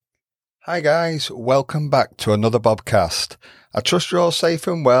Hi guys, welcome back to another Bobcast. I trust you're all safe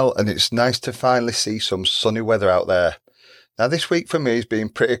and well, and it's nice to finally see some sunny weather out there. Now this week for me has been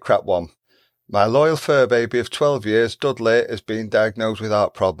a pretty crap one. My loyal fur baby of 12 years, Dudley, has been diagnosed with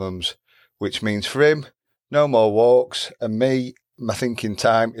heart problems, which means for him, no more walks, and me, my thinking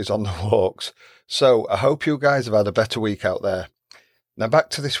time is on the walks. So I hope you guys have had a better week out there. Now back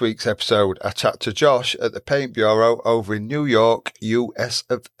to this week's episode. I chat to Josh at the Paint Bureau over in New York, US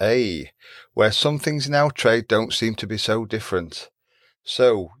of A, where some things in our trade don't seem to be so different.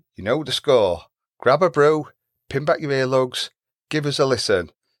 So, you know the score. Grab a brew, pin back your earlugs, give us a listen.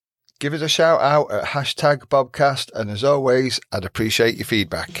 Give us a shout out at #Bobcast, and as always, I'd appreciate your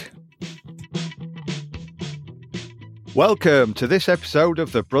feedback. Welcome to this episode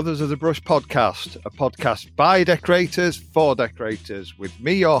of the Brothers of the Brush podcast, a podcast by decorators for decorators, with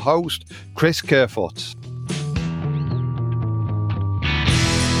me, your host, Chris Kerfoot.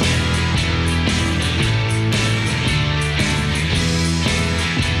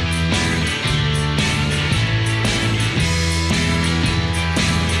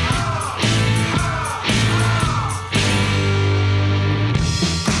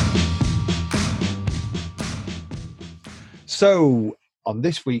 So, on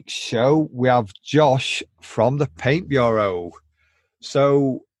this week's show, we have Josh from the Paint Bureau.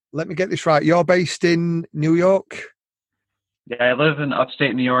 So, let me get this right. You're based in New York? Yeah, I live in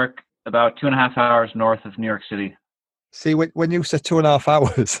upstate New York, about 2.5 hours north of New York City. See, when you said 2.5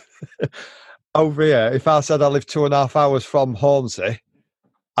 hours, over here, if I said I live 2.5 hours from Hornsey,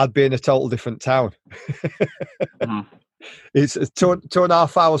 I'd be in a total different town. Mm-hmm. It's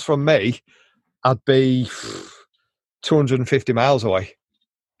 2.5 hours from me, I'd be 250 miles away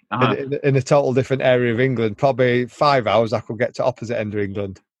in a total different area of England. Probably 5 hours I could get to opposite end of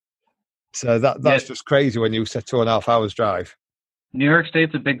England. So that's just crazy when you said 2.5 hours drive. New York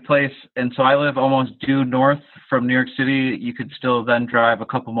State's a big place, and so I live almost due north from New York City. You could still then drive a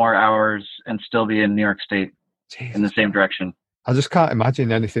couple more hours and still be in New York State. Jesus. In the same direction. I just can't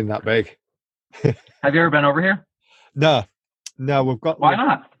imagine anything that big. Have you ever been over here? No, we've got... Why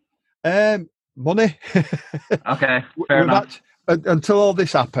not? Money. Okay, fair enough. Until all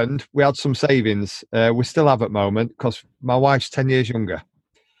this happened, we had some savings. We still have at the moment because my wife's 10 years younger.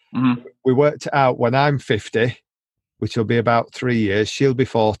 Mm-hmm. We worked it out when I'm 50, which will be about 3 years. She'll be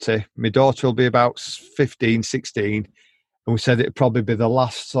 40. My daughter will be about 15, 16. And we said it'd probably be the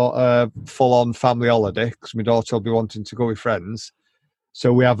last sort of full-on family holiday because my daughter will be wanting to go with friends.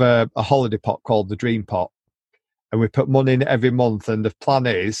 So we have a holiday pot called the Dream Pot. And we put money in every month. And the plan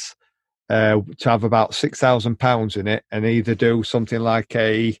is to have about £6,000 in it and either do something like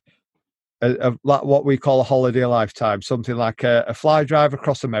a like what we call a holiday a lifetime, something like a fly drive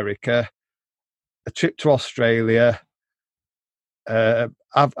across America, a trip to Australia.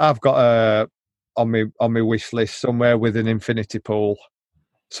 I've got on my wish list somewhere with an infinity pool,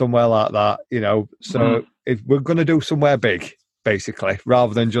 somewhere like that, you know. So if we're going to do somewhere big, basically,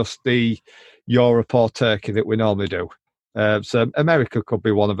 rather than just the Europe or Turkey that we normally do. So America could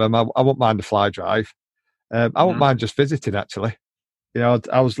be one of them. I wouldn't mind a fly drive. I wouldn't mind just visiting, actually. You know,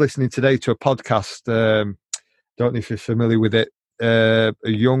 I was listening today to a podcast. Don't know if you're familiar with it. A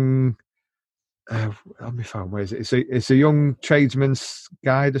young, let me find where is it? It's a young tradesman's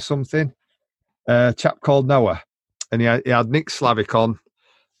guide or something. A chap called Noah, and he had Nick Slavic on,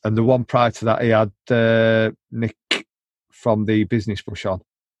 and the one prior to that he had Nick from the Business Brush on.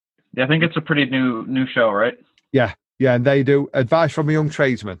 Yeah, I think it's a pretty new show, right? Yeah, and they do advice from a young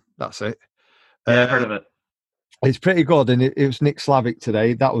tradesman. That's it. Yeah, I've heard of it. It's pretty good, and it was Nick Slavic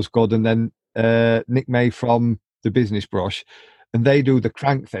today. That was good, and then Nick May from the Business Brush, and they do the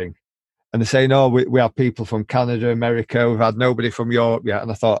crank thing. And they're saying, "Oh, we have people from Canada, America. We've had nobody from Europe yet."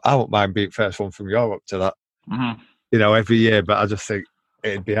 And I thought, I wouldn't mind being first one from Europe to that, you know, every year. But I just think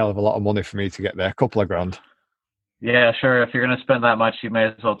it'd be a hell of a lot of money for me to get there, a couple of grand. Yeah, sure. If you're going to spend that much, you may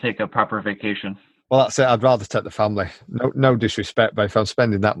as well take a proper vacation. Well, that's it. I'd rather take the family. No disrespect, but if I'm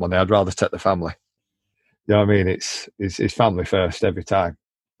spending that money, I'd rather take the family. You know what I mean? It's family first every time.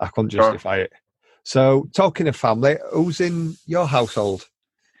 I couldn't justify it. So, talking of family, who's in your household?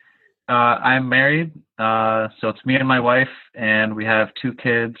 I'm married. So it's me and my wife, and we have 2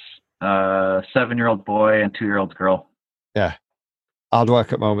 kids, a 7-year-old boy and 2-year-old girl. Yeah. Hard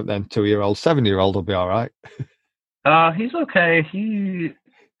work at the moment then, 2-year-old. 7-year-old will be all right. He's okay. He,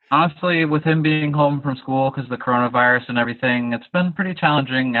 honestly, with him being home from school because of the coronavirus and everything, it's been pretty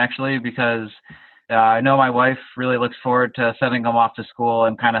challenging, actually, because I know my wife really looks forward to sending him off to school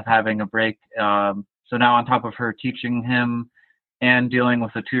and kind of having a break. So now on top of her teaching him and dealing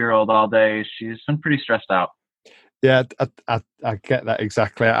with a 2-year-old all day, she's been pretty stressed out. Yeah, I get that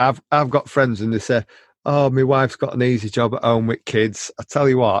exactly. I've got friends and they say, "Oh, my wife's got an easy job at home with kids." I tell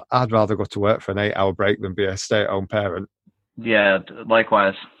you what, I'd rather go to work for an 8-hour break than be a stay-at-home parent. Yeah,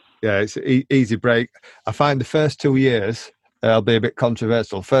 likewise. Yeah, it's an easy break. I find the first 2 years, I'll be a bit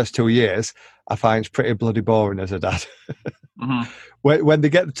controversial. First 2 years, I find it's pretty bloody boring as a dad. Hmm. When they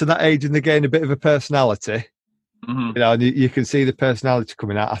get to that age and they gain a bit of a personality, Hmm. and you can see the personality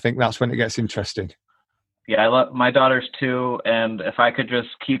coming out, I think that's when it gets interesting. Yeah, I love my daughter's 2, and if I could just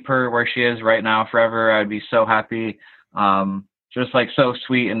keep her where she is right now forever, I'd be so happy. Just like so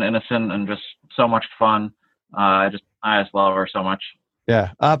sweet and innocent, and just so much fun. I just love her so much.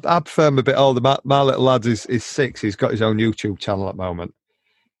 Yeah, I prefer him a bit older. My little lad is 6. He's got his own YouTube channel at the moment.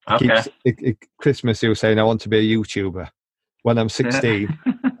 I keep Okay. Christmas. He was saying, "I want to be a YouTuber when I'm 16."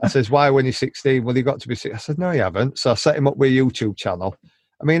 I says, "Why when you're 16?" Well, you got to be 6. I said, "No, you haven't." So I set him up with a YouTube channel.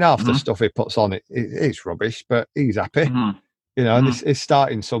 I mean, half the Hmm. stuff he puts on it's rubbish, but he's happy, Hmm. and Hmm. it's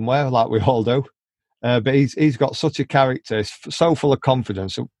starting somewhere, like we all do. But he's got such a character. He's so full of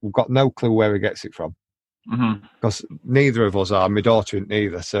confidence. We've got no clue where he gets it from Hmm. because neither of us are. My daughter isn't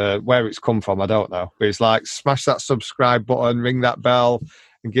either. So where it's come from, I don't know. But it's like smash that subscribe button, ring that bell,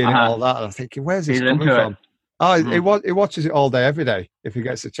 and getting it Uh-huh. all that. And I'm thinking, where's this He's coming into it. from? Oh, Hmm. he watches it all day, every day. If he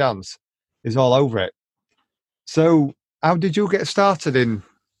gets a chance, he's all over it. So, how did you get started in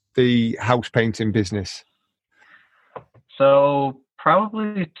the house painting business? So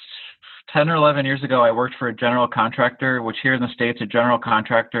probably 10 or 11 years ago, I worked for a general contractor, which here in the States, a general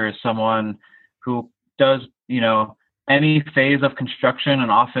contractor is someone who does, any phase of construction, and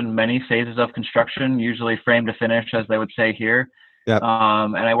often many phases of construction, usually frame to finish, as they would say here. Yep.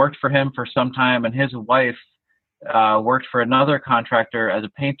 And I worked for him for some time, and his wife worked for another contractor as a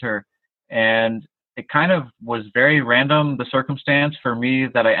painter. And it kind of was very random, the circumstance for me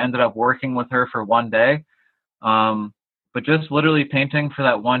that I ended up working with her for one day. Um, but just literally painting for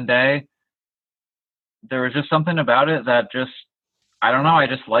that one day, there was just something about it that just, I don't know, I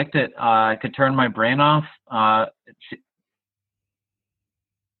just liked it. I could turn my brain off.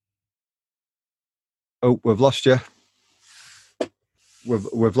 Oh, we've lost you.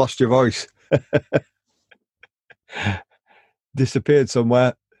 We've lost your voice. Disappeared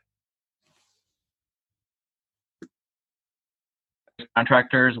somewhere.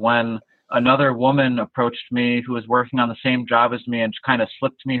 Contractors, when another woman approached me who was working on the same job as me and kind of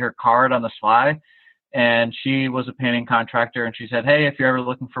slipped me her card on the sly. And she was a painting contractor, and she said, "Hey, if you're ever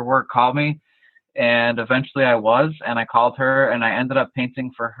looking for work, call me." And eventually I was, and I called her, and I ended up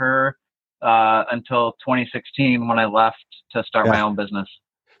painting for her until 2016 when I left to start Yeah. my own business.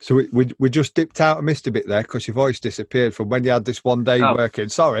 So we just dipped out and missed a bit there because your voice disappeared from when you had this one day Oh, working.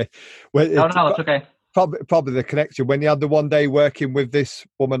 Sorry. Well, no, that's okay. probably the connection when you had the one day working with this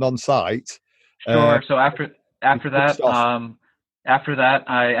woman on site. Sure. So after You after switched that, off. after that,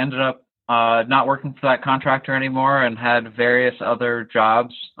 I ended up not working for that contractor anymore, and had various other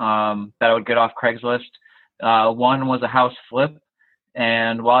jobs that I would get off Craigslist. One was a house flip,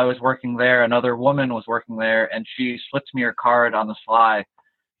 and while I was working there, another woman was working there, and she slipped me her card on the sly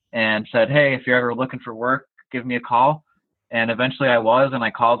and said, "Hey, if you're ever looking for work, give me a call." And eventually I was, and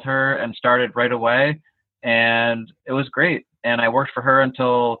I called her and started right away. And it was great. And I worked for her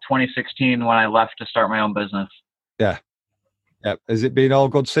until 2016 when I left to start my own business. Yeah. Yeah. Has it been all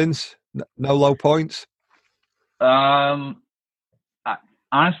good since? No low points? Um, I,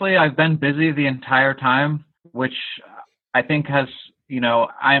 Honestly, I've been busy the entire time, which I think has,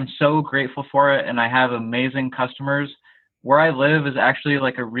 I am so grateful for it. And I have amazing customers. Where I live is actually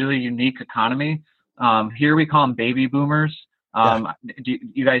like a really unique economy. Here we call them baby boomers. Yeah. Do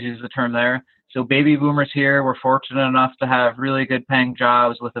you guys use the term there? So baby boomers here, we're fortunate enough to have really good paying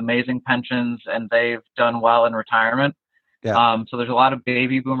jobs with amazing pensions, and they've done well in retirement. Yeah. So there's a lot of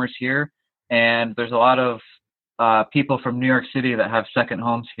baby boomers here, and there's a lot of people from New York City that have second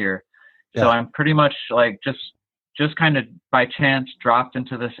homes here. So Yeah. I'm pretty much like just kind of by chance dropped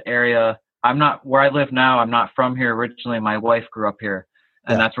into this area. I'm not where I live now. I'm not from here originally. My wife grew up here,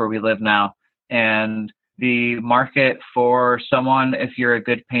 and Yeah. that's where we live now. And the market for someone, if you're a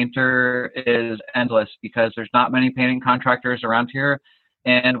good painter, is endless because there's not many painting contractors around here.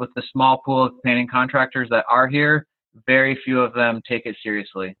 And with the small pool of painting contractors that are here, very few of them take it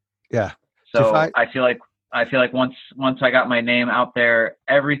seriously. Yeah. Do you So find, I feel like once I got my name out there,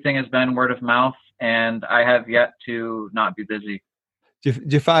 everything has been word of mouth, and I have yet to not be busy. do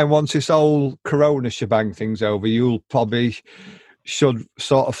you find once this whole Corona shebang thing's over, you'll probably should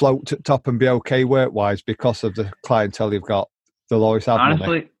sort of float to top and be okay work wise because of the clientele you've got? They'll always have money.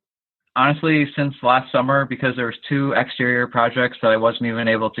 Honestly, honestly, since last summer, because there was 2 exterior projects that I wasn't even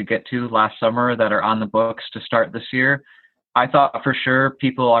able to get to last summer that are on the books to start this year, I thought for sure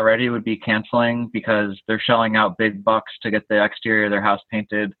people already would be canceling because they're shelling out big bucks to get the exterior of their house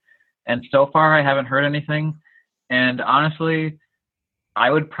painted. And so far, I haven't heard anything. And honestly, I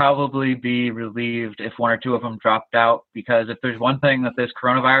would probably be relieved if 1 or 2 of them dropped out, because if there's one thing that this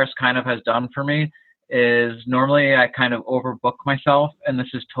coronavirus kind of has done for me is normally I kind of overbook myself, and this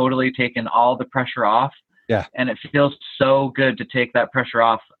has totally taken all the pressure off. Yeah. And it feels so good to take that pressure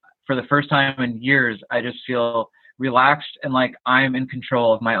off. For the first time in years, I just feel relaxed and like I'm in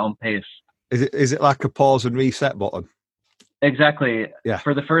control of my own pace. Is it like a pause and reset button? Exactly. Yeah.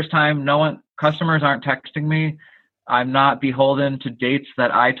 For the first time, customers aren't texting me. I'm not beholden to dates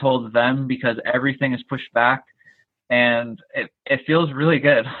that I told them because everything is pushed back, and it feels really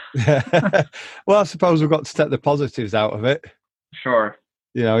good. Well, I suppose we've got to take the positives out of it. Sure.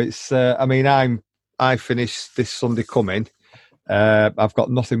 It's. I finish this Sunday coming. I've got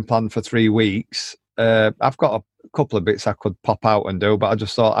nothing planned for 3 weeks. I've got a couple of bits I could pop out and do, but I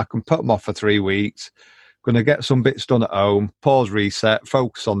just thought I can put them off for 3 weeks. Going to get some bits done at home, pause, reset,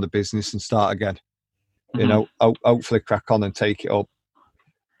 focus on the business, and start again. Hopefully crack on and take it up.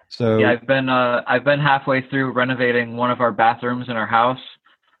 So yeah, I've been halfway through renovating one of our bathrooms in our house.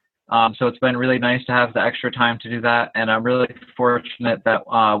 So it's been really nice to have the extra time to do that, and I'm really fortunate that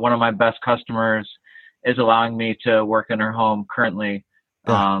one of my best customers is allowing me to work in her home currently.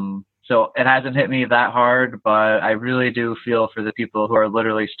 Yeah. So it hasn't hit me that hard, but I really do feel for the people who are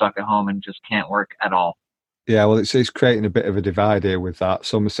literally stuck at home and just can't work at all. Yeah, well, it's creating a bit of a divide here with that.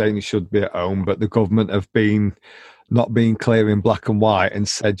 Some are saying you should be at home, but the government have been not being clear in black and white and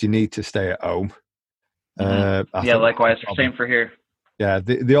said you need to stay at home. Yeah, likewise, same for here. Yeah,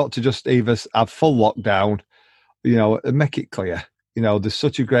 they ought to just either have full lockdown, and make it clear. There's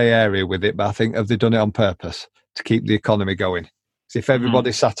such a grey area with it, but I think have they done it on purpose to keep the economy going? Because if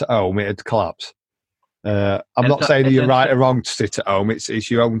everybody sat at home, it'd collapse. I'm not saying you're right or wrong to sit at home.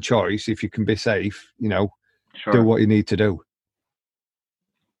 It's your own choice. If you can be safe, Sure. do what you need to do.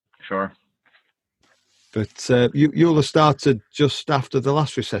 Sure. But you'll have started just after the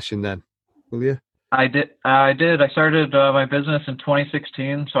last recession then, will you? I did. I started my business in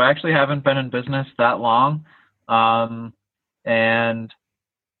 2016, so I actually haven't been in business that long. And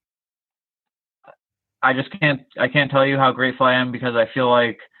I can't tell you how grateful I am, because I feel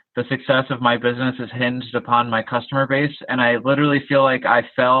like the success of my business is hinged upon my customer base. And I literally feel like I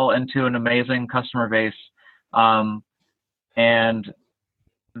fell into an amazing customer base. And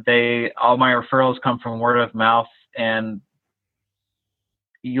all my referrals come from word of mouth, and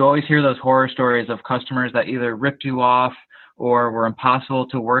you always hear those horror stories of customers that either ripped you off or were impossible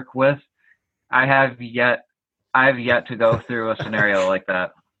to work with. I have yet to go through a scenario like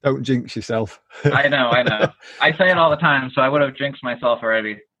that. Don't jinx yourself. I know. I say it all the time, so I would have jinxed myself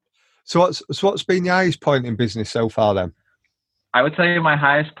already. So what's been your highest point in business so far then? I would say my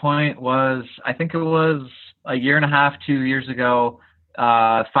highest point was, I think it was a year and a half, 2 years ago,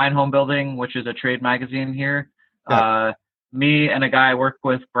 Fine Home Building, which is a trade magazine here. Yeah. Me and a guy I work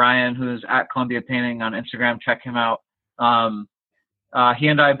with, Brian, who's at Columbia Painting on Instagram, check him out. He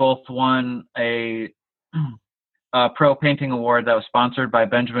and I both won a Pro Painting Award that was sponsored by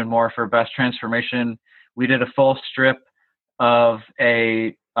Benjamin Moore for Best Transformation. We did a full strip of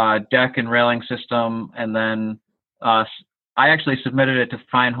a deck and railing system, and then I actually submitted it to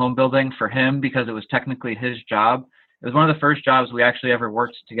Fine Home Building for him because it was technically his job. It was one of the first jobs we actually ever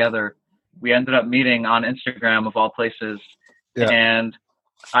worked together. We ended up meeting on Instagram, of all places. Yeah. And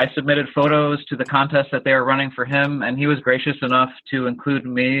I submitted photos to the contest that they were running for him, and he was gracious enough to include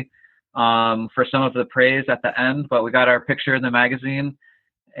me for some of the praise at the end. But we got our picture in the magazine,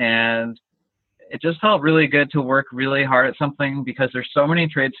 and it just felt really good to work really hard at something, because there's so many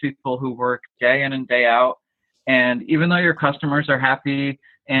tradespeople who work day in and day out. And even though your customers are happy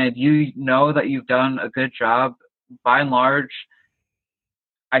and you know that you've done a good job, by and large,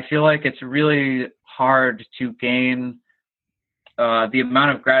 I feel like it's really hard to gain the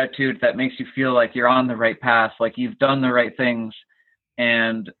amount of gratitude that makes you feel like you're on the right path, like you've done the right things.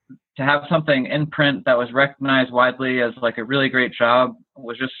 And to have something in print that was recognized widely as like a really great job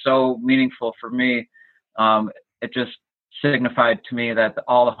was just so meaningful for me. It just signified to me that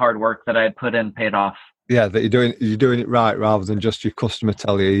all the hard work that I had put in paid off. Yeah, that you're doing it right, rather than just your customer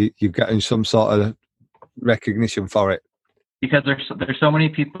tell you you're getting some sort of recognition for it. Because there's so many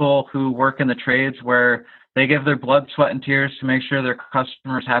people who work in the trades where they give their blood, sweat, and tears to make sure their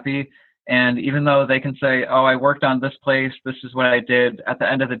customer's happy. And even though they can say, "Oh, I worked on this place, this is what I did," at the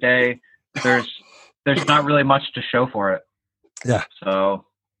end of the day, there's not really much to show for it. Yeah. So.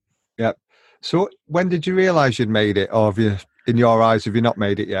 Yeah, So when did you realise you'd made it, or have you, in your eyes, have you not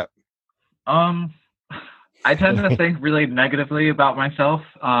made it yet? Um, I tend to think really negatively about myself.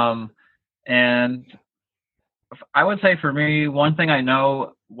 And I would say for me, one thing I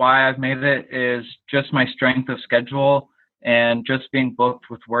know why I've made it is just my strength of schedule and just being booked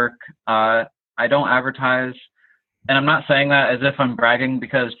with work. I don't advertise, and I'm not saying that as if I'm bragging,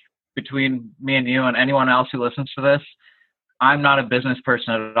 because between me and you and anyone else who listens to this, I'm not a business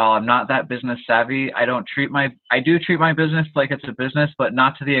person at all. I'm not that business savvy. I do treat my business like it's a business, but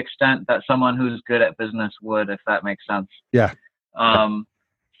not to the extent that someone who's good at business would, if that makes sense. Yeah. Um,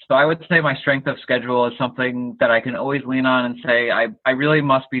 so I would say my strength of schedule is something that I can always lean on and say, I really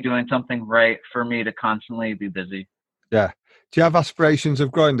must be doing something right for me to constantly be busy. Yeah. Do you have aspirations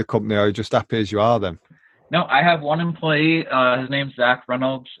of growing the company, or are you just happy as you are then? No, I have one employee. His name's Zach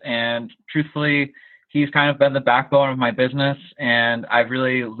Reynolds, and truthfully, he's kind of been the backbone of my business, and I've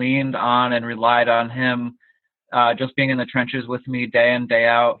really leaned on and relied on him, just being in the trenches with me day in, day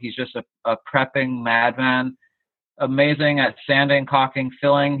out. He's just a prepping madman, amazing at sanding, caulking,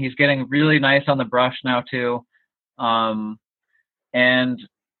 filling. He's getting really nice on the brush now too. Um, and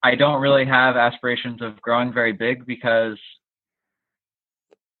I don't really have aspirations of growing very big because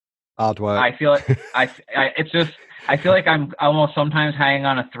Hard work. I feel like I feel like I'm almost sometimes hanging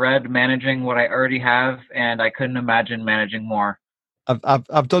on a thread managing what I already have, and I couldn't imagine managing more.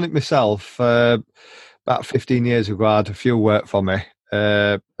 I've done it myself. About 15 years ago, I had a few work for me,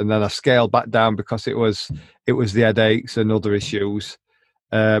 and then I scaled back down because it was the headaches and other issues.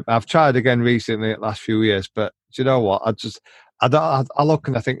 I've tried again recently, the last few years, but do you know what? I look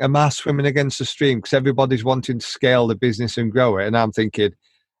and I think, am I swimming against the stream? Because everybody's wanting to scale the business and grow it, and I'm thinking,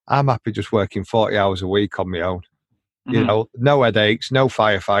 I'm happy just working 40 hours a week on my own. Mm-hmm. You know, no headaches, no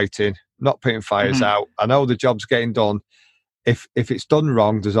firefighting, not putting fires out. I know the job's getting done. If it's done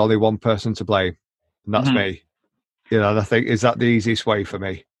wrong, there's only one person to blame, and that's me. You know, and I think, is that the easiest way for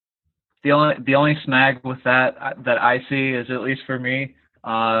me? The only snag with that I see is, at least for me,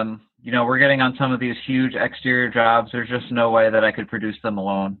 we're getting on some of these huge exterior jobs. There's just no way that I could produce them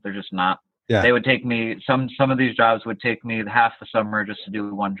alone. They're just not. Yeah. They would take me, some of these jobs would take me half the summer just to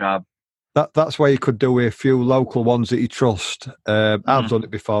do one job. That's where you could do with a few local ones that you trust. I've done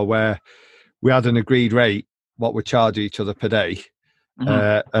it before, where we had an agreed rate, what we charge each other per day.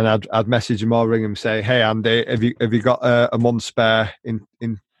 And I'd message him or ring him, say, hey Andy, have you got a month spare in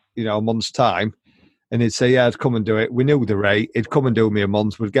a month's time? And he'd say, yeah, I'd come and do it. We knew the rate. He'd come and do me a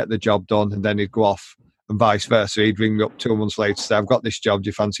month. We'd get the job done, and then he'd go off, and vice versa. He'd ring me up 2 months later, say, I've got this job. Do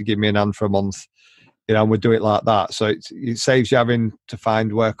you fancy giving me an hand for a month? You know, and we'd do it like that. So it saves you having to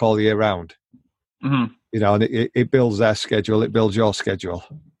find work all year round. You know, and it builds their schedule. It builds your schedule.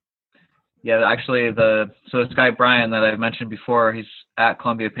 Yeah, actually, so this guy Brian that I mentioned before, he's at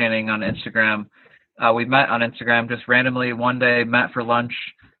Columbia Painting on Instagram. We met on Instagram just randomly one day, met for lunch.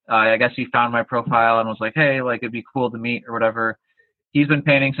 I guess he found my profile and was like, hey, like, it'd be cool to meet or whatever. He's been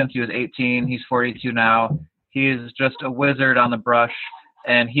painting since he was 18. He's 42 now. He is just a wizard on the brush.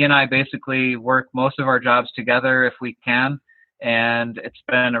 And he and I basically work most of our jobs together if we can. And it's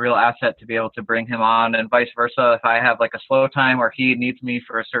been a real asset to be able to bring him on, and vice versa. If I have like a slow time or he needs me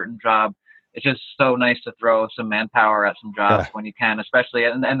for a certain job, it's just so nice to throw some manpower at some jobs when you can, especially,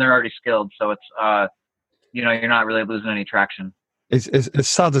 and they're already skilled. So it's, you're not really losing any traction. It's as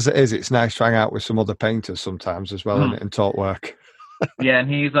sad as it is, it's nice to hang out with some other painters sometimes as well, and talk work. Yeah, and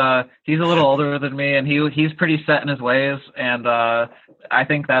he's a little older than me, and he's pretty set in his ways, and I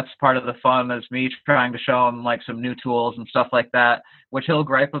think that's part of the fun, is me trying to show him like some new tools and stuff like that, which he'll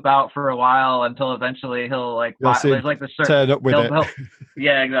gripe about for a while until eventually he'll like there's like the turn up with it.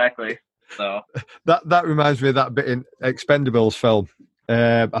 Yeah, exactly. So that reminds me of that bit in Expendables film.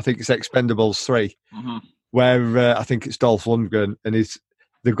 I think it's Expendables 3, where I think it's Dolph Lundgren, and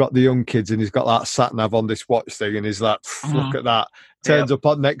they've got the young kids, and he's got that sat nav on this watch thing, and he's like, look at that. Turns up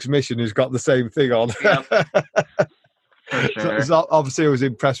on next mission, he's got the same thing on. Yep. For sure. So obviously I was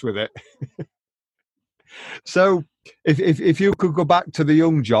impressed with it. So if you could go back to the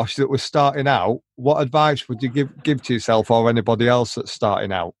young Josh that was starting out, what advice would you give to yourself or anybody else that's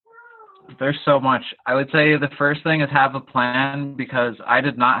starting out? There's so much. I would say the first thing is have a plan, because I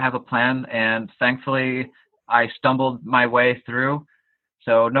did not have a plan, and thankfully I stumbled my way through.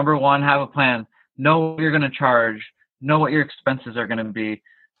 So number one, have a plan. Know what you're going to charge. Know what your expenses are going to be.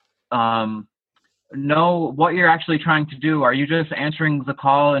 Know what you're actually trying to do. Are you just answering the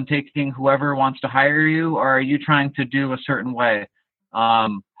call and taking whoever wants to hire you, or are you trying to do a certain way?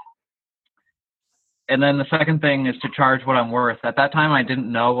 And then the second thing is to charge what I'm worth. At that time, I didn't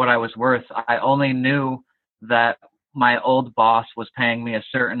know what I was worth. I only knew that my old boss was paying me a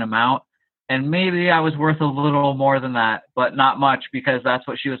certain amount, and maybe I was worth a little more than that, but not much because that's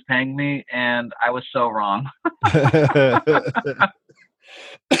what she was paying me, and I was so wrong.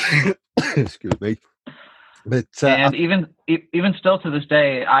 Excuse me. But And even still to this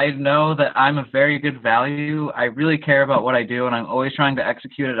day, I know that I'm a very good value. I really care about what I do, and I'm always trying to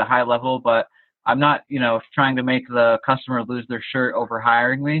execute at a high level. But I'm not, trying to make the customer lose their shirt over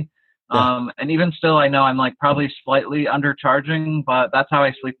hiring me. yeah. And even still, I know I'm like probably slightly undercharging, but that's how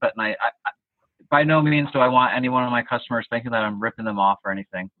I sleep at night. By no means do I want any one of my customers thinking that I'm ripping them off or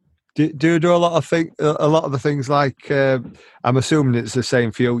anything. Do you do a lot of the things like I'm assuming it's the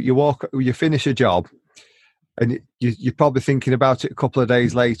same for you. You finish a job, and you're probably thinking about it a couple of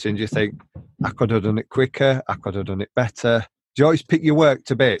days later, and you think, I could have done it quicker, I could have done it better. Do you always pick your work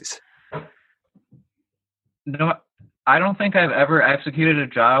to bits? No, I don't think I've ever executed a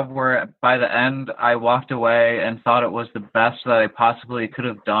job where by the end I walked away and thought it was the best that I possibly could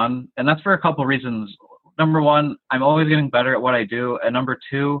have done. And that's for a couple reasons. Number one, I'm always getting better at what I do. And number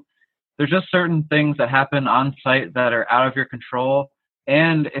two, there's just certain things that happen on site that are out of your control.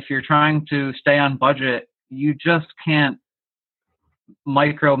 And if you're trying to stay on budget, you just can't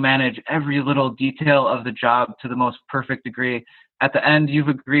micromanage every little detail of the job to the most perfect degree. At the end, you've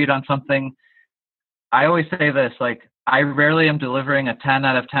agreed on something. I always say this, like, I rarely am delivering a 10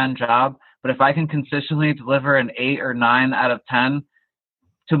 out of 10 job, but if I can consistently deliver an 8 or 9 out of 10,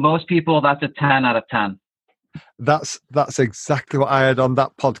 to most people, that's a 10 out of 10. That's exactly what I had on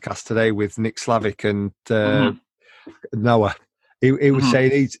that podcast today with Nick Slavic and Noah. He was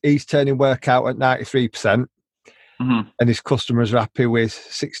saying he's turning work out at 93%, and his customers are happy with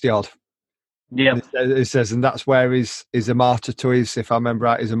 60 odd. Yeah, he says, and that's where he's a martyr to his, if I remember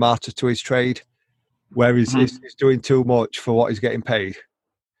right, he's a martyr to his trade, where he's doing too much for what he's getting paid.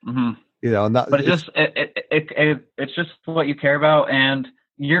 And that. But it's just what you care about, and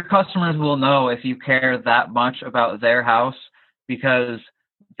your customers will know if you care that much about their house because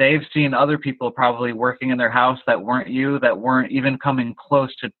they've seen other people probably working in their house that weren't you, that weren't even coming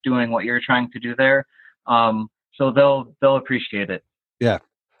close to doing what you're trying to do there. So they'll appreciate it. Yeah.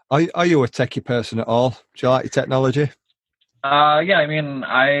 Are you a techie person at all? Do you like your technology? Yeah, I mean,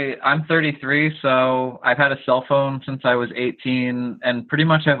 I'm 33, so I've had a cell phone since I was 18, and pretty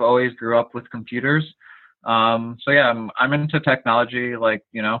much I've always grew up with computers. So yeah, I'm into technology, like,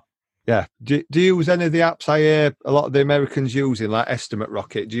 Yeah. Do you use any of the apps I hear a lot of the Americans using, like Estimate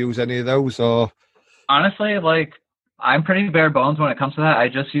Rocket? Do you use any of those, or? Honestly, like, I'm pretty bare bones when it comes to that. I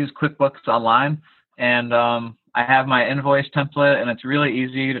just use QuickBooks Online, and I have my invoice template, and it's really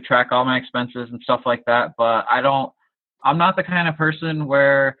easy to track all my expenses and stuff like that. But I'm not the kind of person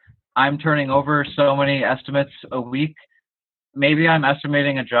where I'm turning over so many estimates a week. Maybe I'm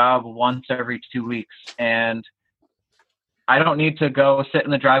estimating a job once every 2 weeks, and I don't need to go sit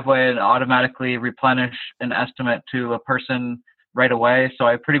in the driveway and automatically replenish an estimate to a person right away. So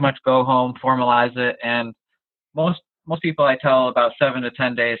I pretty much go home, formalize it, and most people I tell about 7 to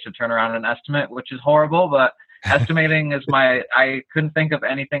 10 days to turn around an estimate, which is horrible, but estimating is I couldn't think of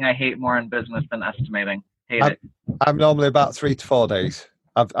anything I hate more in business than estimating. Hate it. I'm normally about 3 to 4 days.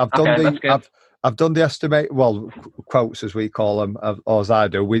 I've done the estimate, well, quotes as we call them, or as I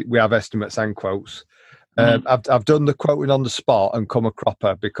do. We have estimates and quotes. I've done the quoting on the spot and come a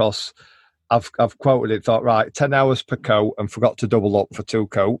cropper because I've quoted it, thought, right, 10 hours per coat, and forgot to double up for 2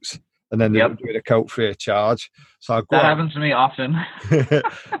 coats, and then they're doing a coat free of charge. So that happens to me often.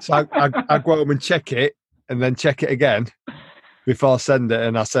 So I go home and check it, and then check it again before I send it,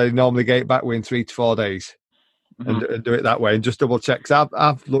 and I say normally get it back within 3 to 4 days. And do it that way, and just double check. Cause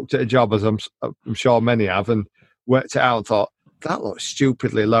I've looked at a job, as I'm sure many have, and worked it out and thought, that looks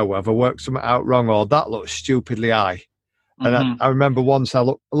stupidly low. Have I worked something out wrong, or that looks stupidly high? And I remember once I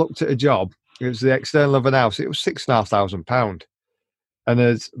looked at a job. It was the external of an house. It was £6,500. And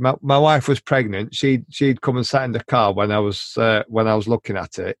as my wife was pregnant, she'd come and sat in the car when I was looking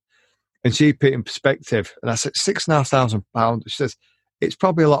at it, and she put it in perspective. And I said, £6,500. She says, it's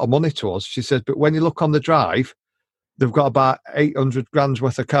probably a lot of money to us. She says, but when you look on the drive, they've got about 800 grand's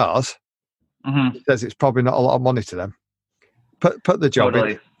worth of cars. She says it's probably not a lot of money to them. Put the job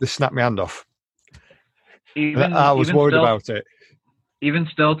in, they snapped my hand off. I was worried about it. Even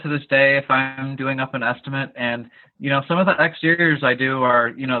still to this day, if I'm doing up an estimate, and some of the exteriors I do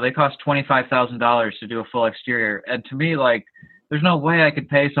are, they cost $25,000 to do a full exterior, and to me, like, there's no way I could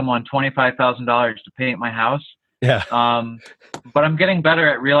pay someone $25,000 to paint my house. Yeah. But I'm getting better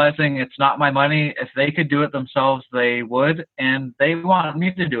at realizing it's not my money. If they could do it themselves, they would, and they want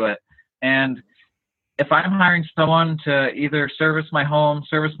me to do it. And if I'm hiring someone to either service my home,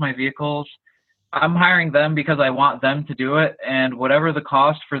 service my vehicles, I'm hiring them because I want them to do it, and whatever the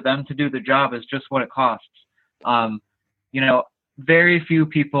cost for them to do the job is just what it costs. Um, you know, very few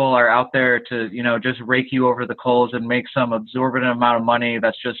people are out there to, just rake you over the coals and make some exorbitant amount of money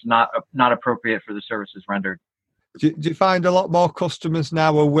that's just not appropriate for the services rendered. Do you find a lot more customers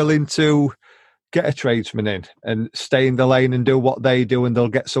now are willing to get a tradesman in and stay in the lane and do what they do, and they'll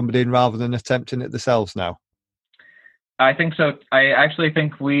get somebody in rather than attempting it themselves now? I think so. I actually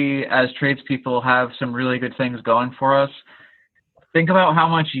think we as tradespeople have some really good things going for us. Think about how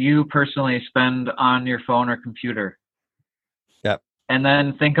much you personally spend on your phone or computer. Yep. And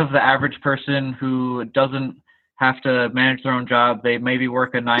then think of the average person who doesn't have to manage their own job. They maybe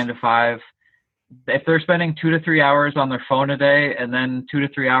work a 9 to 5. If they're spending 2 to 3 hours on their phone a day and then 2 to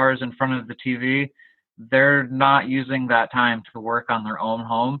 3 hours in front of the TV, they're not using that time to work on their own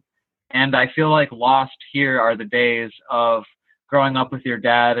home. And I feel like lost here are the days of growing up with your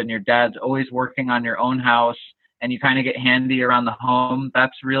dad, and your dad's always working on your own house, and you kind of get handy around the home.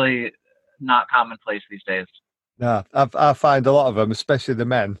 That's really not commonplace these days. Yeah, I find a lot of them, especially the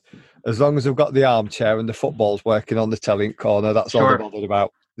men, as long as they've got the armchair and the football's working on the telly corner, that's all they're bothered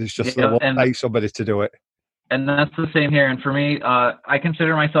about. It's just they won't pay somebody to do it. And that's the same here. And for me, I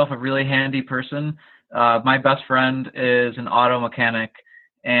consider myself a really handy person. My best friend is an auto mechanic.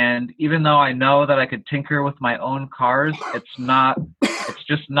 And even though I know that I could tinker with my own cars, it's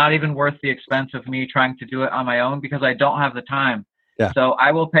just not even worth the expense of me trying to do it on my own because I don't have the time. Yeah. So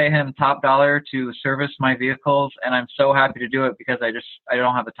I will pay him top dollar to service my vehicles, and I'm so happy to do it because I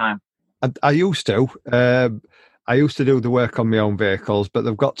don't have the time. I used to do the work on my own vehicles, but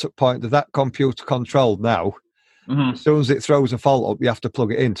they've got to a point that computer controlled now. Mm-hmm. As soon as it throws a fault up, you have to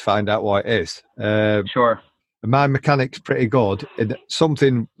plug it in to find out what it is. Sure. My mechanic's pretty good.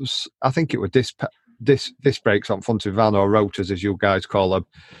 Something, I think it was disc brakes on front of van, or rotors, as you guys call them.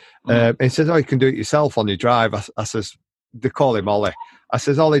 Mm-hmm. He says, "Oh, you can do it yourself on your drive." I says, they call him Ollie. I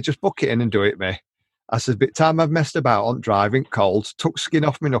says, "Ollie, just book it in and do it, me." I says, "Bit time I've messed about on driving cold, took skin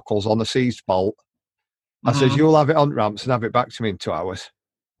off my knuckles on a seized bolt." I says, "You'll have it on ramps and have it back to me in 2 hours."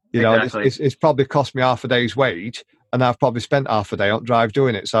 Exactly. It's probably cost me half a day's wage, and I've probably spent half a day on drive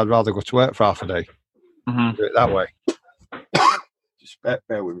doing it. So I'd rather go to work for half a day. Mm-hmm. Do it that way. Just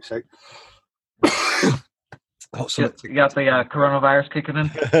bear with me a sec. You got the coronavirus kicking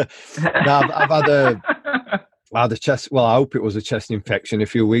in? No, I had a chest. Well, I hope it was a chest infection a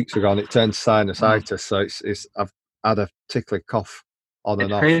few weeks ago, and it turned sinusitis. So I've had a tickly cough on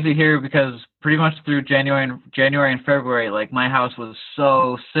and off. It's crazy here because pretty much through January and February, like my house was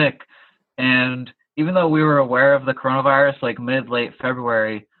so sick, and even though we were aware of the coronavirus like late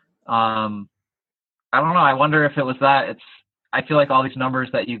February, I don't know. I wonder if it was that. I feel like all these numbers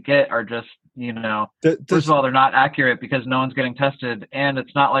that you get are just, first of all, they're not accurate because no one's getting tested. And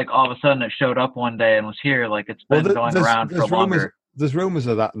it's not like all of a sudden it showed up one day and was here. Like it's been going around for longer. There's rumours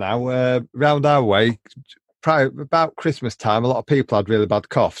of that now. Round our way, about Christmas time, a lot of people had really bad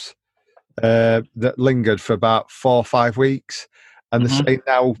coughs that lingered for about 4 or 5 weeks. And they're saying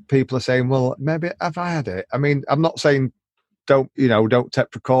now, people are saying, well, maybe have I had it? I mean, I'm not saying don't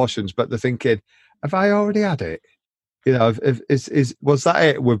take precautions, but they're thinking, have I already had it? Was that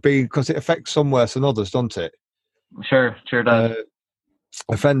it? Because it affects some worse than others, doesn't it? Sure does.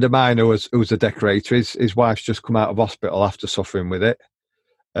 A friend of mine who's a decorator, his wife's just come out of hospital after suffering with it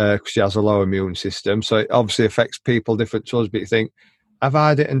because she has a low immune system. So it obviously affects people different to us. But you think, have I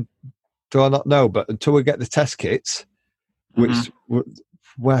had it and do I not know? But until we get the test kits, which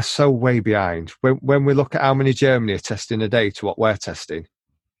we're so way behind. When we look at how many Germany are testing a day to what we're testing,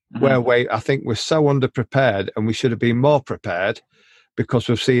 I think we're so underprepared, and we should have been more prepared because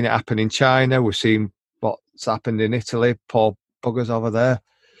we've seen it happen in China. We've seen what's happened in Italy, poor buggers over there.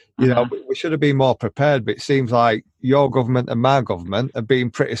 We should have been more prepared, but it seems like your government and my government are being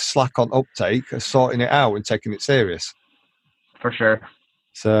pretty slack on uptake, of sorting it out and taking it serious. For sure.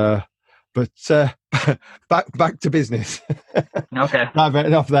 So, but back to business. Okay. Right,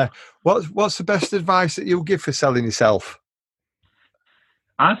 enough there. What's the best advice that you'll give for selling yourself?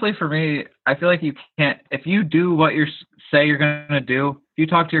 Honestly, for me, I feel like you can't, if you do what you say you're going to do, if you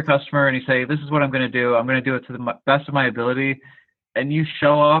talk to your customer and you say, this is what I'm going to do it to the best of my ability, and you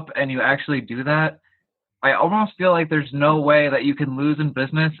show up and you actually do that, I almost feel like there's no way that you can lose in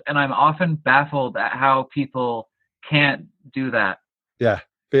business. And I'm often baffled at how people can't do that. Yeah.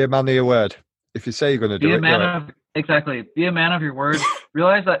 Be a man of your word. If you say you're going to do it, exactly. Be a man of your word.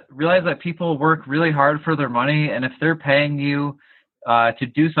 realize that people work really hard for their money. And if they're paying you to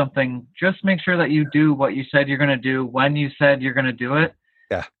do something, just make sure that you do what you said you're going to do when you said you're going to do it.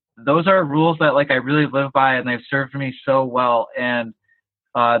 Yeah. Those are rules that I really live by, and they've served me so well. And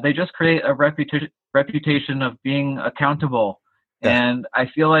they just create a reputation of being accountable. Yeah. And I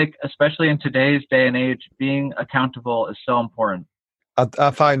feel like, especially in today's day and age, being accountable is so important.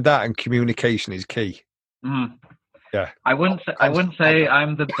 I find that, and communication is key. Mm. Yeah. I wouldn't say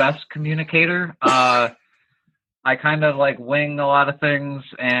I'm the best communicator. I kind of like wing a lot of things,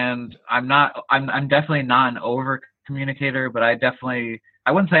 and I'm definitely not an over communicator, but I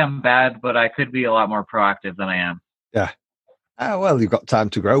wouldn't say I'm bad, but I could be a lot more proactive than I am. Yeah. Well, you've got time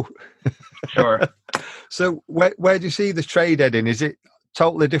to grow. Sure. So where do you see the trade heading? Is it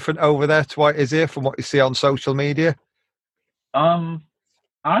totally different over there to what it is here from what you see on social media?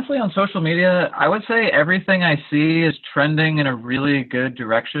 Honestly, on social media, I would say everything I see is trending in a really good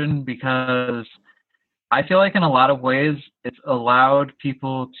direction, because I feel like in a lot of ways it's allowed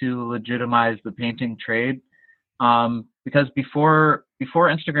people to legitimize the painting trade. Because before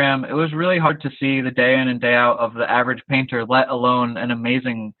Instagram, it was really hard to see the day in and day out of the average painter, let alone an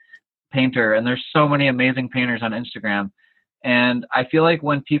amazing painter. And there's so many amazing painters on Instagram. And I feel like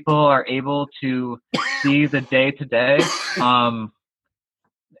when people are able to see the day to day,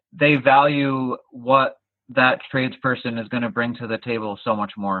 they value what that tradesperson is going to bring to the table so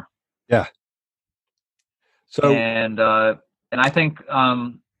much more. Yeah. So And I think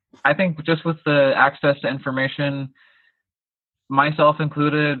just with the access to information, myself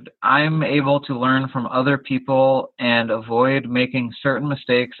included, I'm able to learn from other people and avoid making certain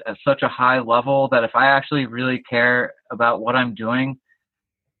mistakes at such a high level that if I actually really care about what I'm doing,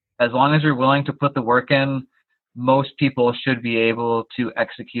 as long as you're willing to put the work in, most people should be able to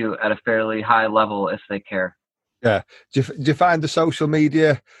execute at a fairly high level if they care. Yeah. Do you find the social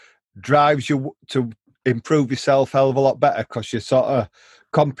media drives you to improve yourself a hell of a lot better because you're sort of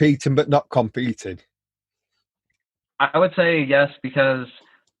competing but not competing? I would say yes, because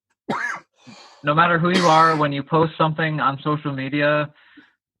no matter who you are, when you post something on social media,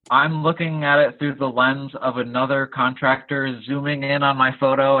 I'm looking at it through the lens of another contractor zooming in on my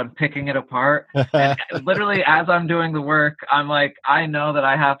photo and picking it apart. And literally, as I'm doing the work, I'm like, I know that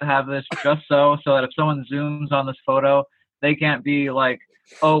I have to have this just so that if someone zooms on this photo, they can't be like,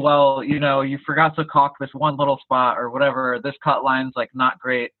 oh, well, you forgot to caulk this one little spot or whatever. This cut line's like not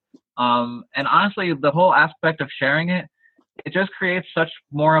great. And honestly, the whole aspect of sharing it just creates such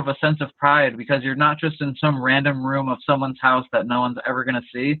more of a sense of pride, because you're not just in some random room of someone's house that no one's ever going to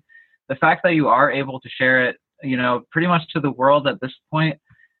see. The fact that you are able to share it, pretty much to the world at this point,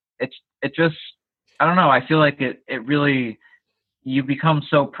 it just, I don't know. I feel like it really, you become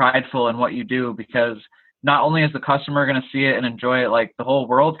so prideful in what you do, because not only is the customer going to see it and enjoy it, like the whole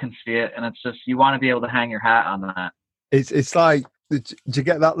world can see it. And it's just, you want to be able to hang your hat on that. It's like, do you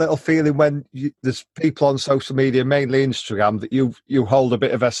get that little feeling when there's people on social media, mainly Instagram, that you hold a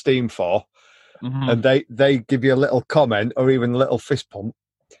bit of esteem for, and they give you a little comment or even a little fist pump,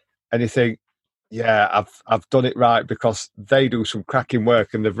 and you think, yeah, I've done it right because they do some cracking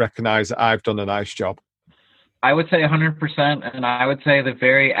work and they've recognised that I've done a nice job. I would say 100%, and I would say the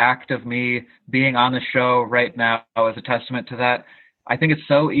very act of me being on the show right now is a testament to that. I think it's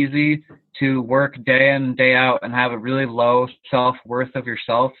so easy to work day in, day out and have a really low self-worth of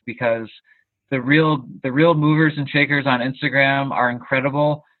yourself, because the real movers and shakers on Instagram are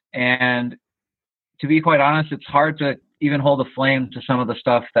incredible. And to be quite honest, it's hard to even hold a flame to some of the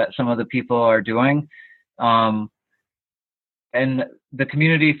stuff that some of the people are doing. And the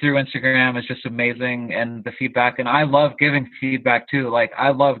community through Instagram is just amazing, and the feedback. And I love giving feedback too. Like,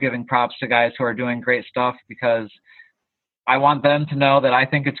 I love giving props to guys who are doing great stuff, because I want them to know that I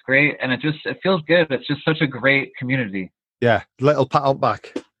think it's great, and it feels good. It's just such a great community. Yeah, little pat on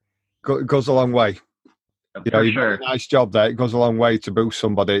back goes a long way. You've done a nice job there. It goes a long way to boost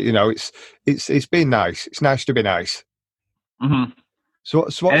somebody. It's been nice. It's nice to be nice. Mm-hmm. So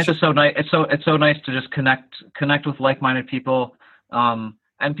and it's just so nice. It's so nice to just connect with like-minded people,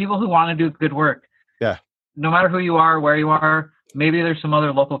 and people who want to do good work. Yeah. No matter who you are, where you are, maybe there's some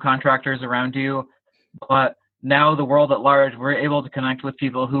other local contractors around you, but now the world at large, we're able to connect with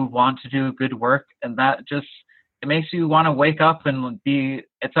people who want to do good work, and that just, it makes you want to wake up and be,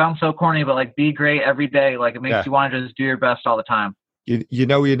 it sounds so corny, but like be great every day. Like, it makes you want to just do your best all the time. You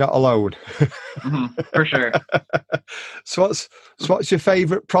know you're not alone. For sure. So what's your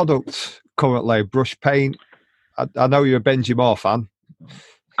favourite product currently? Brush paint? I know you're a Benji Moore fan.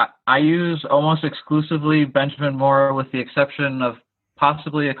 I use almost exclusively Benjamin Moore, with the exception of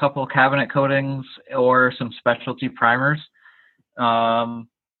possibly a couple cabinet coatings or some specialty primers. I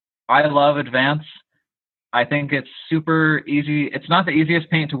love Advance. I think it's super easy. It's not the easiest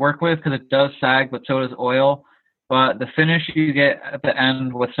paint to work with because it does sag, but so does oil. But the finish you get at the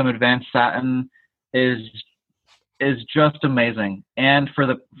end with some Advanced satin is is just amazing. And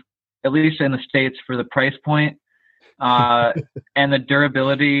at least in the States, for the price point, and the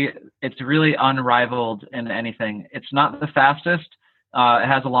durability, it's really unrivaled in anything. It's not the fastest. It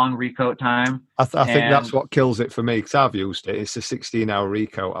has a long recoat time. I think that's what kills it for me, because I've used it. It's a 16-hour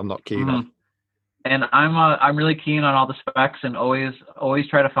recoat. I'm not keen on. And I'm really keen on all the specs and always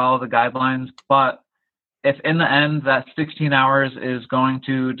try to follow the guidelines. But if in the end that 16 hours is going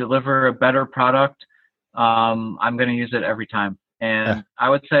to deliver a better product, I'm going to use it every time. And I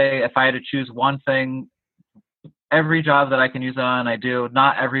would say if I had to choose one thing, every job that I can use it on, I do.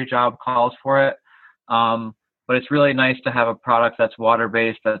 Not every job calls for it. But it's really nice to have a product that's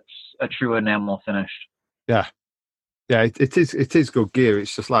water-based, that's a true enamel finish. Yeah. Yeah, it is good gear.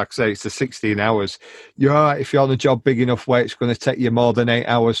 It's just like I say, it's the 16 hours. You're all right if you're on a job big enough where it's going to take you more than 8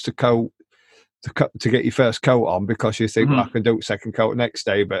 hours to get your first coat on, because you think, well, I can do second coat next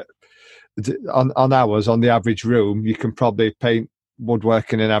day. But on hours, on the average room, you can probably paint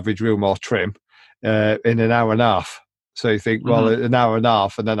woodwork in an average room or trim in an hour and a half. So you think, well, an hour and a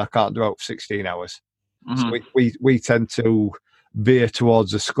half, and then I can't do it for 16 hours. So we tend to veer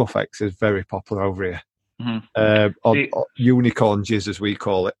towards the Scuffex. Is very popular over here. On unicorn jizz, as we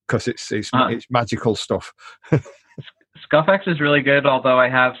call it, because it's magical stuff. Scuffex is really good, although I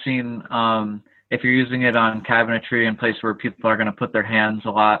have seen if you're using it on cabinetry in places where people are going to put their hands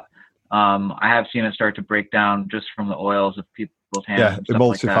a lot, I have seen it start to break down just from the oils of people's hands. Yeah, it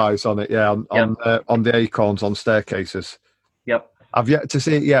emulsifies on it. Yeah, on the acorns on staircases. Yep. I've yet to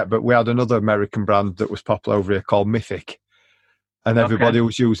see it yet, but we had another American brand that was popular over here called Mythic. And everybody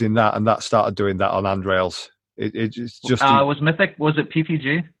was using that, and that started doing that on handrails. It's just was Mythic? Was it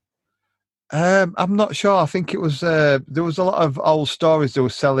PPG? I'm not sure. I think it was. There was a lot of old stories that were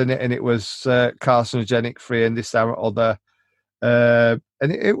selling it, and it was carcinogenic free and this, that, or other. And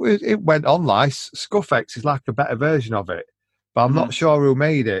it went on like Scuffex is like a better version of it, but I'm not sure who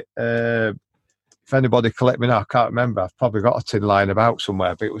made it. If anybody collect me now, I can't remember. I've probably got a tin line about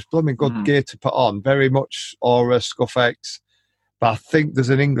somewhere, but it was blooming good gear to put on. Very much Aura Scuffex. But I think there's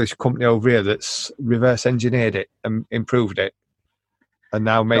an English company over here that's reverse engineered it and improved it, and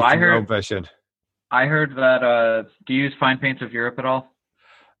now making their own version. I heard that. Do you use Fine Paints of Europe at all?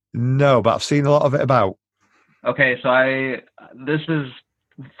 No, but I've seen a lot of it about. Okay, so this is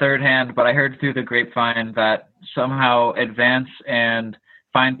third hand, but I heard through the grapevine that somehow Advance and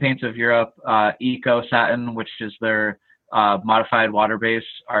Fine Paints of Europe, Eco Satin, which is their modified water base,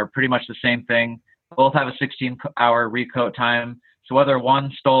 are pretty much the same thing. Both have a 16-hour recoat time. So whether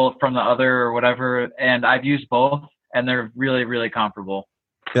one stole from the other or whatever, and I've used both, and they're really, really comparable.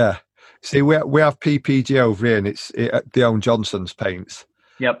 Yeah. See, we have PPG over here, and they own Johnson's paints.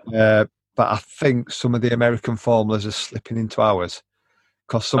 Yep. But I think some of the American formulas are slipping into ours,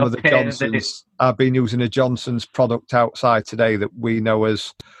 because some of the Johnsons, I've been using a Johnson's product outside today that we know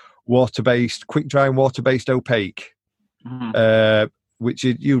as water-based, quick-drying water-based opaque, which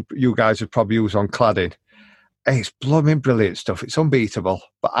you guys would probably use on cladding. It's blooming brilliant stuff. It's unbeatable.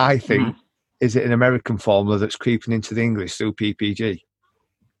 But I think, is it an American formula that's creeping into the English through PPG?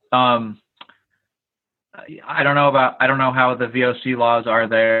 I don't know how the VOC laws are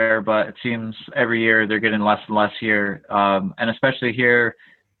there, but it seems every year they're getting less and less here. And especially here,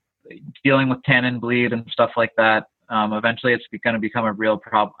 dealing with tannin bleed and stuff like that. Eventually it's going to become a real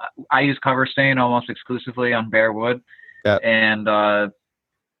problem. I use cover stain almost exclusively on bare wood. Yep. And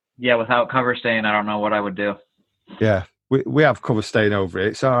without cover stain, I don't know what I would do. Yeah, we have cover stain over it.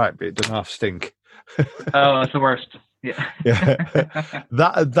 It's all right, but it doesn't have stink. Oh, that's the worst. Yeah.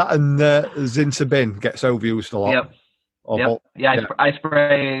 that and Zinta bin gets overused a lot. Yep. I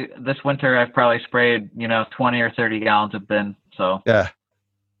spray this winter. I've probably sprayed 20 or 30 gallons of bin. So yeah,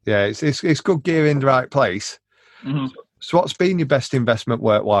 it's good gear in the right place. So what's been your best investment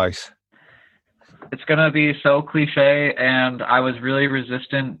work wise? It's going to be so cliche, and I was really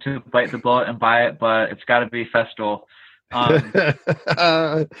resistant to bite the bullet and buy it, but it's got to be Festool.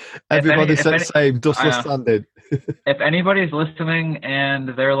 Everybody said the same, dustless standard. If anybody's listening and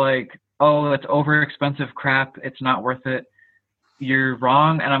they're like, oh, it's over expensive crap, it's not worth it, you're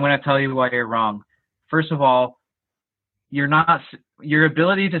wrong, and I'm going to tell you why you're wrong. First of all, your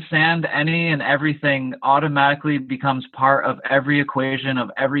ability to sand any and everything automatically becomes part of every equation of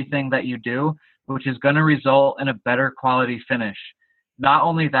everything that you do, which is going to result in a better quality finish. Not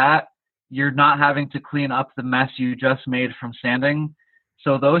only that, you're not having to clean up the mess you just made from sanding.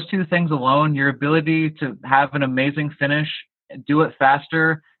 So those two things alone, your ability to have an amazing finish, do it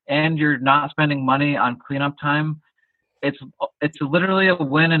faster, and you're not spending money on cleanup time, it's literally a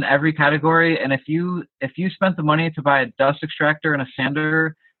win in every category. And if you spent the money to buy a dust extractor and a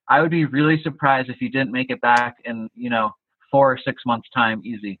sander, I would be really surprised if you didn't make it back in 4 or 6 months time,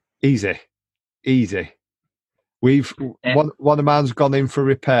 easy. Easy. We've And, one of mine's gone in for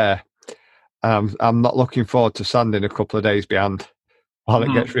repair. I'm not looking forward to sanding a couple of days behind while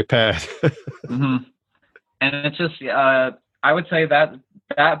it gets repaired. and it's just I would say that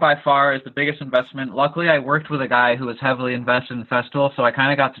by far is the biggest investment. Luckily, I worked with a guy who was heavily invested in Festool, so I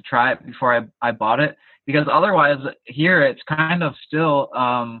kind of got to try it before I bought it, because otherwise here it's kind of still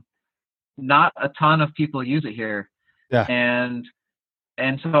not a ton of people use it here. Yeah.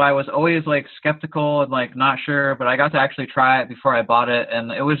 And so I was always like skeptical and like not sure, but I got to actually try it before I bought it,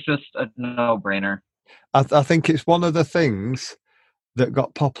 and it was just a no-brainer. I think it's one of the things that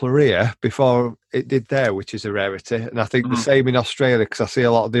got popular here before it did there, which is a rarity. And I think the same in Australia, because I see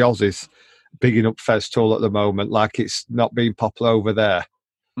a lot of the Aussies bigging up Festool at the moment, like it's not being popular over there.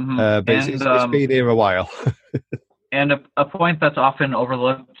 But it's been here a while. And a point that's often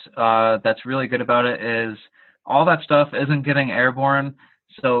overlooked that's really good about it is all that stuff isn't getting airborne.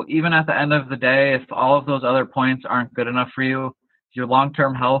 So even at the end of the day, if all of those other points aren't good enough for you, your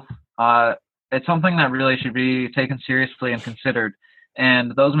long-term health, it's something that really should be taken seriously and considered.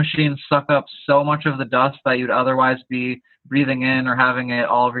 And those machines suck up so much of the dust that you'd otherwise be breathing in or having it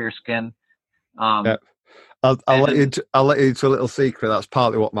all over your skin. Yeah. I'll let you into a little secret. That's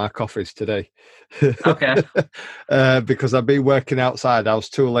partly what my coffee is today. Okay. Because I've been working outside. I was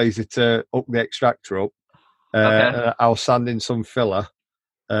too lazy to hook the extractor up. I was sanding some filler.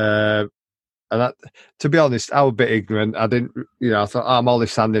 And to be honest, I was a bit ignorant. I didn't, I thought, I'm only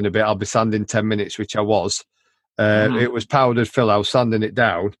sanding a bit. I'll be sanding 10 minutes, which I was. It was powdered filler. I was sanding it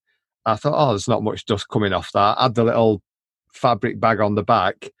down. I thought, there's not much dust coming off that. I had the little fabric bag on the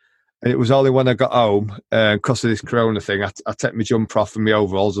back. And it was only when I got home, because of this corona thing, I take my jumper off and my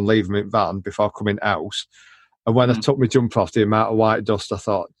overalls and leave them in van before I come in house. And when I took my jumper off, the amount of white dust, I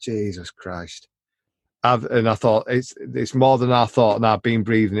thought, Jesus Christ. And I thought, it's more than I thought, and I've been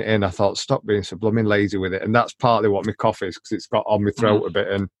breathing it in. I thought, stop being so blooming lazy with it. And that's partly what my cough is, because it's got on my throat a bit.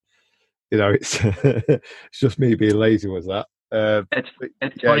 And, it's it's just me being lazy with that. It's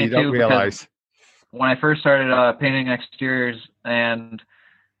funny, you don't too, realize. When I first started painting exteriors, and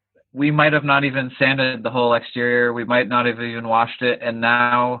we might have not even sanded the whole exterior. We might not have even washed it. And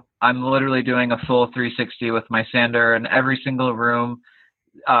now I'm literally doing a full 360 with my sander in every single room,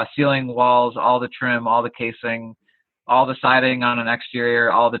 ceiling, walls, all the trim, all the casing, all the siding on an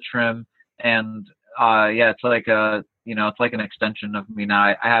exterior, all the trim. And it's like it's like an extension of me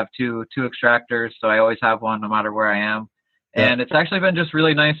now. I have two extractors, so I always have one no matter where I am. Yeah. And it's actually been just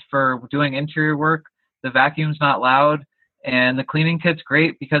really nice for doing interior work. The vacuum's not loud. And the cleaning kit's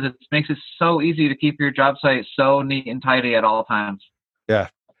great because it makes it so easy to keep your job site so neat and tidy at all times. Yeah,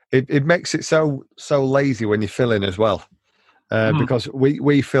 it makes it so lazy when you fill in as well. Because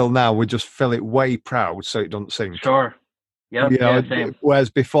we fill now, we just fill it way proud so it doesn't sink. Sure. Yep. Same.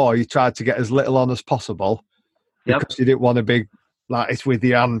 Whereas before you tried to get as little on as possible because you didn't want to be like it's with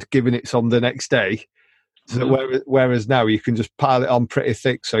your hand giving it some the next day. So whereas now you can just pile it on pretty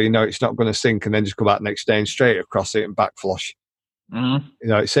thick so it's not going to sink, and then just go back next day and straight across it and back flush.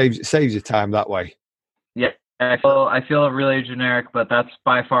 It saves you time that way. Yeah, I feel really generic, but that's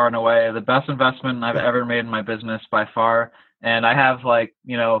by far and away the best investment I've ever made in my business by far. And I have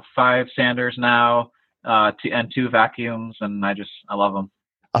 5 sanders now, and 2 vacuums, and I love them.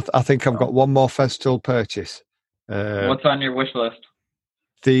 I think I've got one more Festool purchase. What's on your wish list?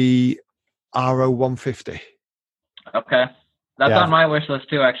 The RO 150. Okay. That's on my wish list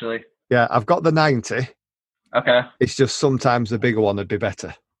too, actually. Yeah, I've got the 90. Okay. It's just sometimes the bigger one would be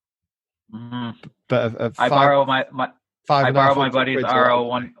better. But I borrow my buddy's RO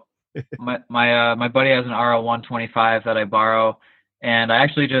 1. My buddy has an RO 125 that I borrow, and I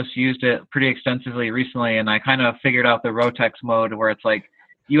actually just used it pretty extensively recently, and I kind of figured out the Rotex mode where it's like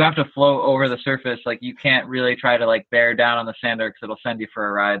you have to float over the surface. Like you can't really try to bear down on the sander because it'll send you for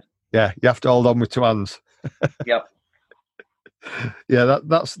a ride. Yeah, you have to hold on with 2 hands. Yep. Yeah,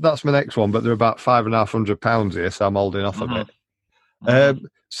 that's my next one, but they're about £550 here, so I'm holding off a bit.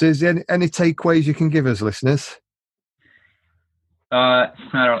 So is there any takeaways you can give us, listeners? I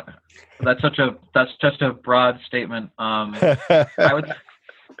don't. That's just a broad statement. I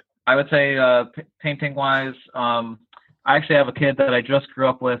would say painting wise, I actually have a kid that I just grew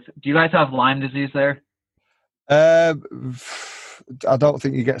up with. Do you guys have Lyme disease there? I don't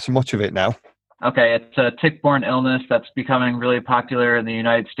think you get so much of it now. Okay, it's a tick-borne illness that's becoming really popular in the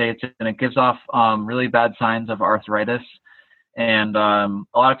United States, and it gives off really bad signs of arthritis. And a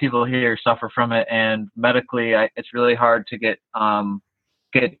lot of people here suffer from it, and medically, it's really hard to get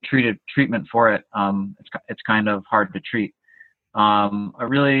treatment for it. It's kind of hard to treat. A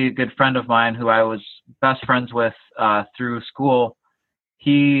really good friend of mine who I was best friends with through school,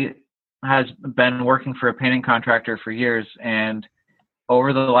 he has been working for a painting contractor for years, and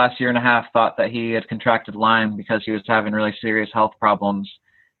over the last year and a half thought that he had contracted Lyme because he was having really serious health problems.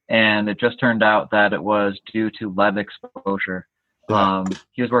 And it just turned out that it was due to lead exposure. Yeah.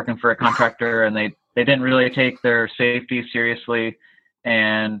 He was working for a contractor, and they didn't really take their safety seriously,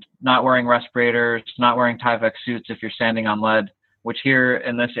 and not wearing respirators, not wearing Tyvek suits if you're standing on lead, which here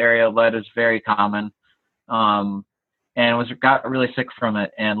in this area, lead is very common. And got really sick from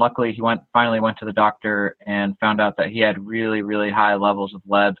it. And luckily, he finally went to the doctor and found out that he had really, really high levels of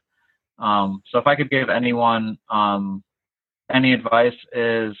lead. So if I could give anyone any advice,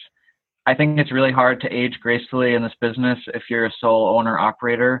 is I think it's really hard to age gracefully in this business if you're a sole owner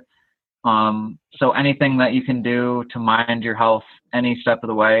operator. So anything that you can do to mind your health any step of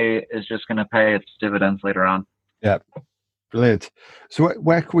the way is just going to pay its dividends later on. Yeah, brilliant. So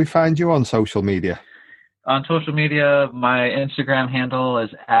where can we find you on social media? On social media, my Instagram handle is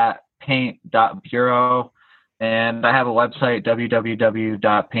 @paint.bureau, and I have a website,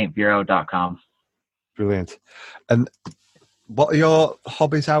 www.paintbureau.com. Brilliant. And what are your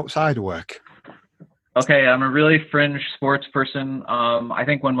hobbies outside of work? Okay, I'm a really fringe sports person. I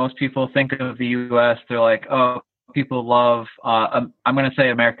think when most people think of the U.S., they're like, oh, people love, I'm going to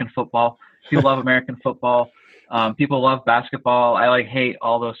say American football. People love American football. People love basketball. I hate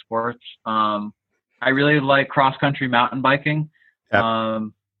all those sports. I really like cross-country mountain biking, Yep.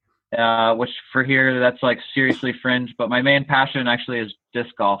 Which for here, that's seriously fringe. But my main passion actually is disc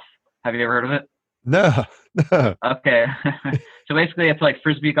golf. Have you ever heard of it? No. Okay. So basically, it's like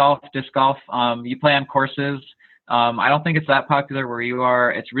frisbee golf, disc golf. You play on courses. I don't think it's that popular where you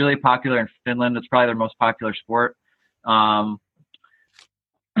are. It's really popular in Finland. It's probably their most popular sport.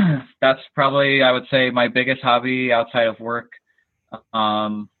 That's probably, I would say, my biggest hobby outside of work.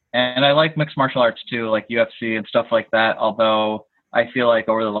 And I like mixed martial arts too, like UFC and stuff like that. Although I feel like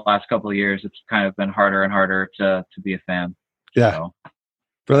over the last couple of years, it's kind of been harder and harder to be a fan. Yeah. So.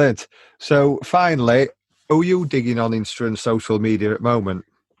 Brilliant. So finally, who are you digging on Insta and social media at the moment?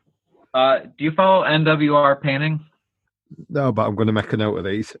 Do you follow NWR Painting? No, but I'm going to make a note of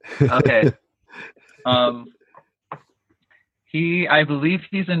these. Okay. I believe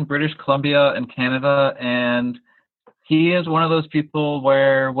he's in British Columbia and Canada, and he is one of those people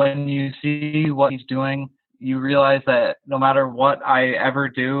where when you see what he's doing, you realize that no matter what I ever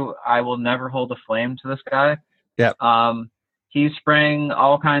do, I will never hold a flame to this guy. Yeah. He's spraying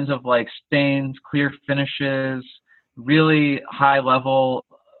all kinds of stains, clear finishes, really high level,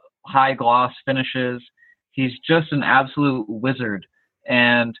 high gloss finishes. He's just an absolute wizard.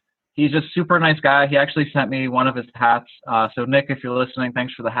 And he's just super nice guy. He actually sent me one of his hats. So Nick, if you're listening,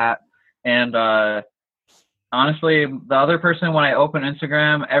 thanks for the hat. And honestly, the other person, when I open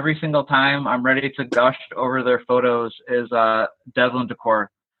Instagram, every single time I'm ready to gush over their photos is Devlin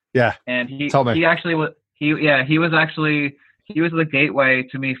Decor. Yeah. And he was the gateway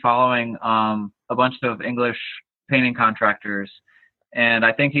to me following a bunch of English painting contractors. And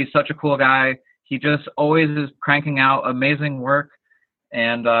I think he's such a cool guy. He just always is cranking out amazing work.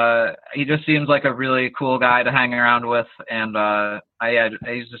 And he just seems like a really cool guy to hang around with. And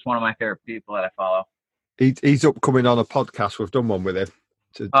he's just one of my favorite people that I follow. He's upcoming on a podcast. We've done one with him.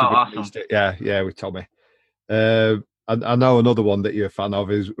 Awesome. Yeah, with Tommy. I know another one that you're a fan of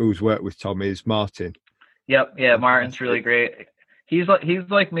who's worked with Tommy is Martin. Yep. Yeah, Martin's really great. He's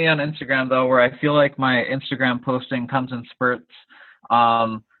like me on Instagram though, where I feel like my Instagram posting comes in spurts.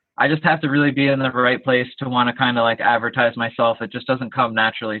 I just have to really be in the right place to want to kind of advertise myself. It just doesn't come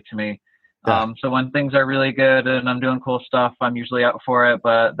naturally to me. Yeah. So when things are really good and I'm doing cool stuff, I'm usually out for it.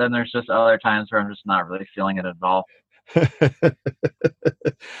 But then there's just other times where I'm just not really feeling it at all.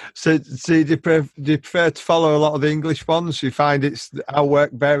 So do you prefer to follow a lot of the English ones? You find our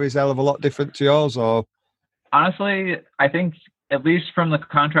work varies a hell of a lot different to yours, or? Honestly, I think at least from the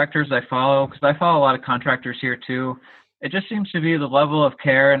contractors I follow, because I follow a lot of contractors here too, it just seems to be the level of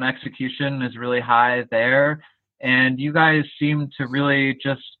care and execution is really high there. And you guys seem to really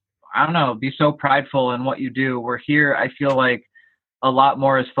just, I don't know, be so prideful in what you do. Where here, I feel like a lot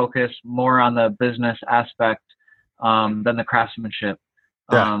more is focused more on the business aspect than the craftsmanship.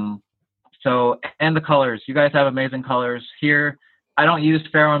 Yeah. And the colors. You guys have amazing colors. Here, I don't use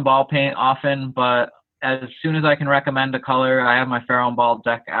Faro and Ball paint often, but as soon as I can recommend a color, I have my Faro and Ball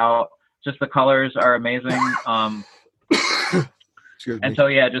deck out. Just the colors are amazing. And so,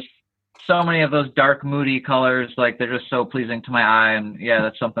 yeah, just so many of those dark, moody colors, they're just so pleasing to my eye. And yeah,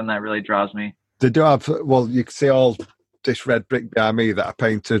 that's something that really draws me. They do have, well, you can see all this red brick behind me that I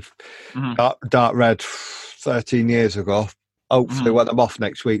painted dark red 13 years ago. hopefully when I'm off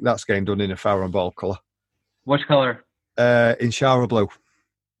next week, that's getting done in a Farron ball colour. Which color? In shower blue.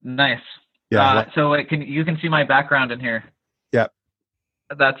 Nice. Yeah. So you can see my background in here. Yeah.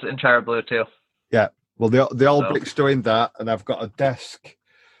 That's in shower blue too. Yeah. Well, the old brick's doing that, and I've got a desk,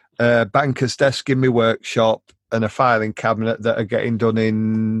 banker's desk in my workshop, and a filing cabinet that are getting done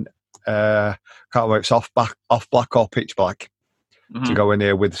in can't remember, it's off black or pitch black to go in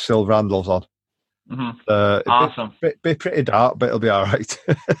here with silver handles on. Awesome. Be pretty dark, but it'll be all right.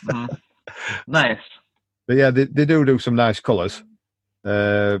 Nice. But yeah, they do some nice colours.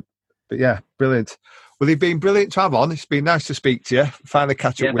 But yeah, brilliant. Well, you've been brilliant to have on. It's been nice to speak to you. Finally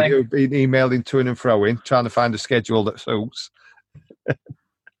catch up with you. Been emailing to and froing, trying to find a schedule that suits.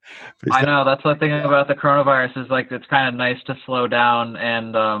 I know, that's the thing about the coronavirus is like it's kind of nice to slow down,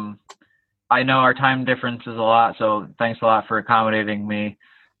 and I know our time difference is a lot, so thanks a lot for accommodating me.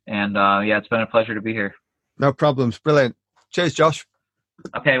 And yeah, it's been a pleasure to be here. No problems. Brilliant. Cheers, Josh.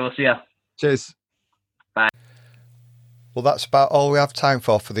 Okay, we'll see ya. Cheers. Bye. Well, that's about all we have time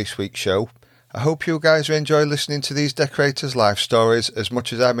for this week's show. I hope you guys are enjoying listening to these decorators' life stories as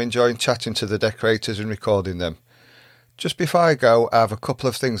much as I'm enjoying chatting to the decorators and recording them. Just before I go, I have a couple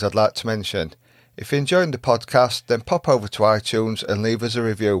of things I'd like to mention. If you're enjoying the podcast, then pop over to iTunes and leave us a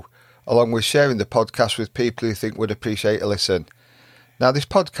review, along with sharing the podcast with people you think would appreciate a listen. Now, this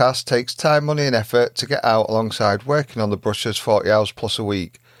podcast takes time, money and effort to get out alongside working on the brushes 40 hours plus a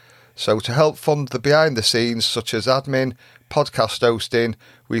week. So to help fund the behind the scenes such as admin, podcast hosting,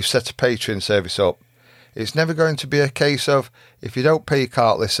 we've set a Patreon service up. It's never going to be a case of if you don't pay you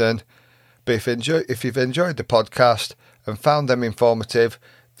can't listen, but if you've enjoyed the podcast and found them informative,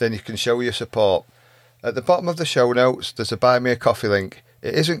 then you can show your support. At the bottom of the show notes, there's a Buy Me a Coffee link.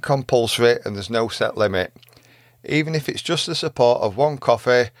 It isn't compulsory and there's no set limit. Even if it's just the support of one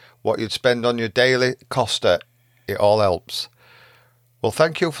coffee, what you'd spend on your daily coster, it all helps. Well,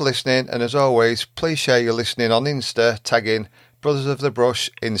 thank you for listening, and as always, please share your listening on Insta, tagging Brothers of the Brush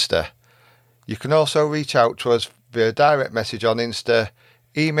Insta. You can also reach out to us via direct message on Insta,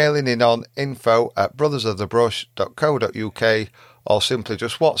 emailing in on info@brothersofthebrush.co.uk, or simply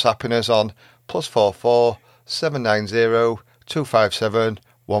just WhatsApping us on +44 790 257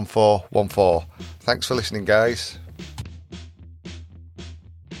 1414. Thanks for listening, guys.